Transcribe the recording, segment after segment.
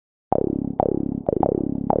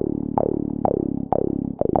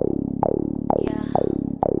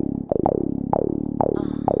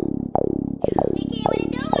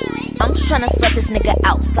I'm tryna slut this nigga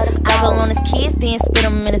out. Gobble on his kids, then spit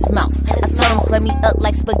him in his mouth. I told him slurp me up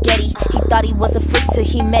like spaghetti. He thought he was a freak till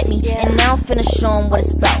he met me, and now I'm finna show him what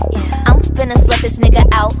it's about. I'm finna slut this nigga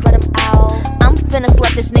out. I'm finna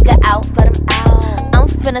slut this nigga out. I'm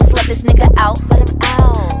finna slut this nigga out.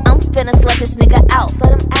 I'm finna slut this nigga out.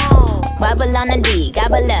 Wobble on the D,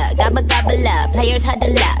 gobble up, gobble gobble up. Players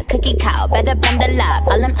huddle up, cookie cow, better bundle up.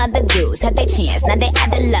 All them other dudes had their chance, now they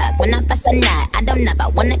out of luck. When I bust a nut, I don't know, I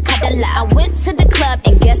wanna cuddle up. I went to the club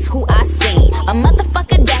and guess who I seen? A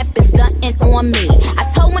motherfucker that is stunting on me. I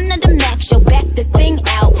told one of the max, yo, back the thing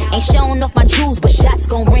out. Ain't showing off my jewels, but shots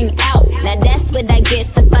gon' ring out. Now that's what I get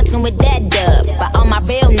for fucking with that dub. But all my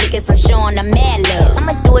real niggas, I'm showing them mad love.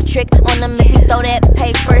 I'ma do a trick on him if he throw that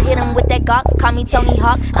paper. Hit him with that gawk, call me Tony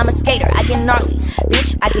Hawk. I'm a skater, I get gnarly,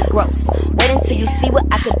 bitch, I get gross. Wait until you see what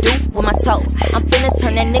I could do with my toes. I'm finna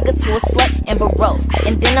turn that nigga to a slut and barose,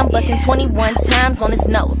 and then I'm busting 21 times on his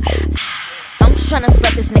nose. I'm tryna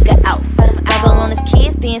slut this nigga out. Gobble on his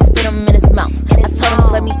kids, then spit him in his mouth. I told him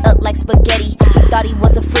slurp me up like spaghetti. He thought he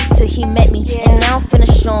was a freak till he met me, and now I'm finna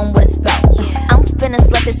show him what it's about. I'm finna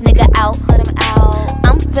slut this nigga out.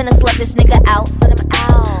 I'm finna slut this nigga out.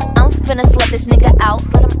 I'm finna slut this nigga out.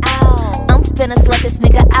 I'm finna slut this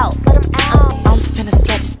nigga out. I'm finna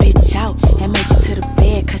slut this bitch out and make it to the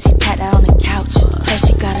bed, cause she tapped out on the couch. Plus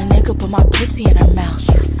she got a nigga put my pussy in her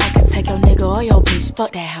mouth. I could take your nigga or your bitch,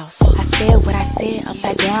 fuck that house. I said what I said,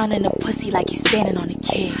 upside down in the pussy like he's standing on a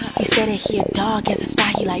kid. He said that he a dog, guess it's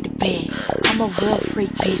why he like the bed. I'm a real freak,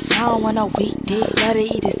 bitch, I don't want no weak dick. Love to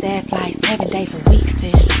eat his ass like 7 days a week,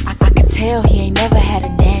 sis. I could tell he ain't never had a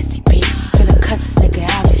nasty bitch. Finna cuss this nigga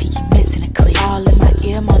out if he keep missing a clip. All in my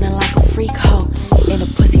ear, moaning like a freak hoe. In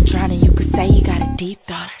the pussy drowning, you could say he got a deep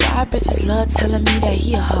thought. Why bitches love telling me that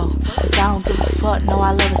he a hoe? Cause I don't give a fuck, no,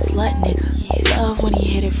 I love a slut nigga. Love when he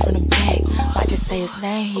hit it from the back. Might just say his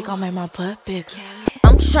name, he gon' make my butt bigger.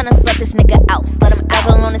 I'm tryna slut this nigga out.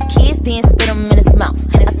 Gobble on his kids, then spit him in his mouth.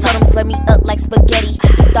 I told him slurp me up like spaghetti.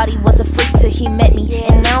 He thought he was a freak till he met me,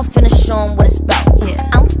 and now I'm finna show him what it's about.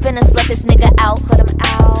 I'm finna slut this nigga out.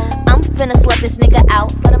 I'm finna slut this nigga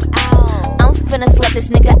out. I'm finna slut this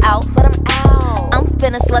nigga out. I'm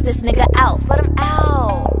finna slut this nigga out.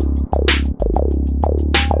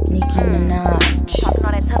 Nicki Minaj. Talking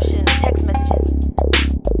all that tough shit.